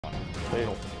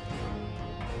Hello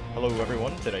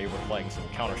everyone, today we're playing some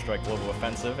Counter-Strike Global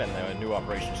Offensive, and the new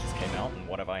operations just came out, and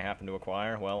what have I happened to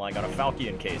acquire? Well, I got a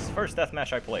Falchion case. First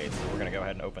deathmatch I played, so we're gonna go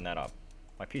ahead and open that up.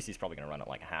 My PC's probably gonna run at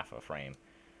like half a frame.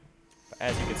 But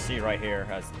as you can see right here,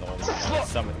 as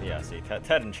see,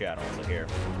 Ted and Chad also here.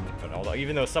 But although,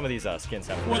 even though some of these skins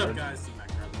have what up, guys?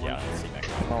 yeah,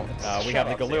 we have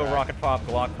the Galil, Rocket Pop,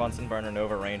 Glock, Bunsen Burner,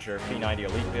 Nova Ranger, P90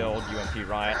 Elite build, UMP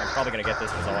Riot. I'm probably going to get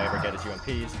this because all I ever get is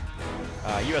UMPs.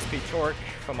 USP Torque,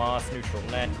 FAMAS, Neutral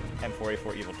Net,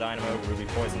 M4A4 Evil Dynamo, Ruby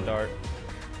Poison Dart,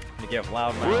 Negev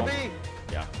Loudmouth. Ruby!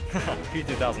 Yeah.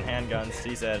 P2000 handguns,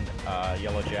 CZ,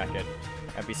 Yellow Jacket,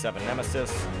 MP7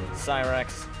 Nemesis,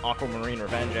 Cyrex, Aquamarine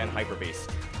Revenge, and Hyper Beast.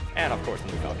 And of course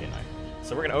the new Falchion Knight.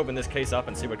 So we're going to open this case up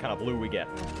and see what kind of blue we get.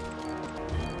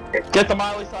 Get the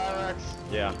Miley Cyrex!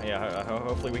 Yeah,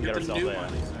 hopefully we can get ourselves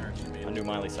a new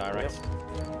Miley Cyrex.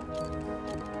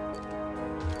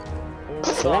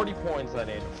 40 points I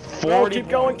need. 40 oh, keep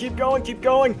going, keep going, keep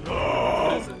going!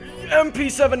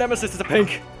 MP7 Nemesis is a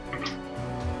pink!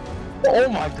 Oh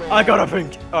my god! I got a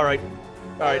pink! Alright.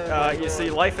 Alright, you see,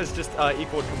 life is just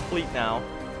equal complete now.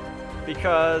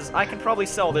 Because I can probably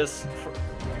sell this for...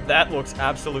 That looks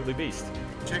absolutely beast.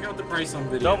 Check out the price on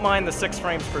video. Don't mind the 6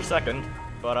 frames per second.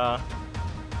 But,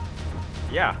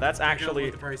 yeah, that's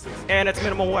actually, and it's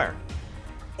minimal wear.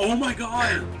 Oh my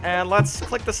god! And let's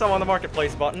click the sell on the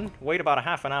marketplace button. Wait about a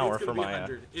half an hour for my.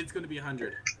 It's gonna be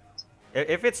 100.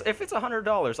 If it's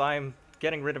 $100, I'm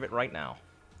getting rid of it right now.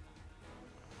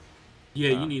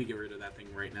 Yeah, you need to get rid of that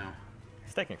thing right now.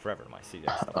 It's taking forever to my CD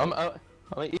stuff.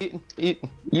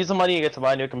 Use the money you get to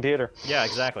buy a new computer. Yeah,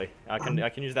 exactly. I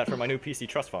can use that for my new PC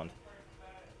trust fund.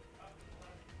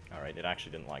 Alright, it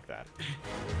actually didn't like that.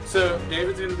 So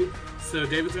David's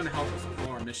gonna help us with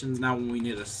all our missions now when we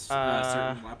need a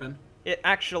certain weapon. It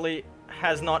actually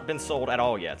has not been sold at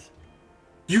all yet.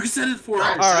 You can send it for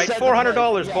 $400. Alright,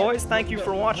 $400, boys. Thank you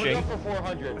for watching. For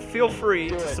 400. Feel free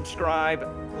to subscribe,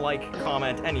 like,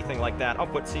 comment, anything like that. I'll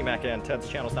put CMAC and Ted's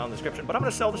channels down in the description, but I'm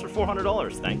gonna sell this for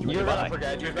 $400. Thank you. You're gonna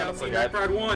forget.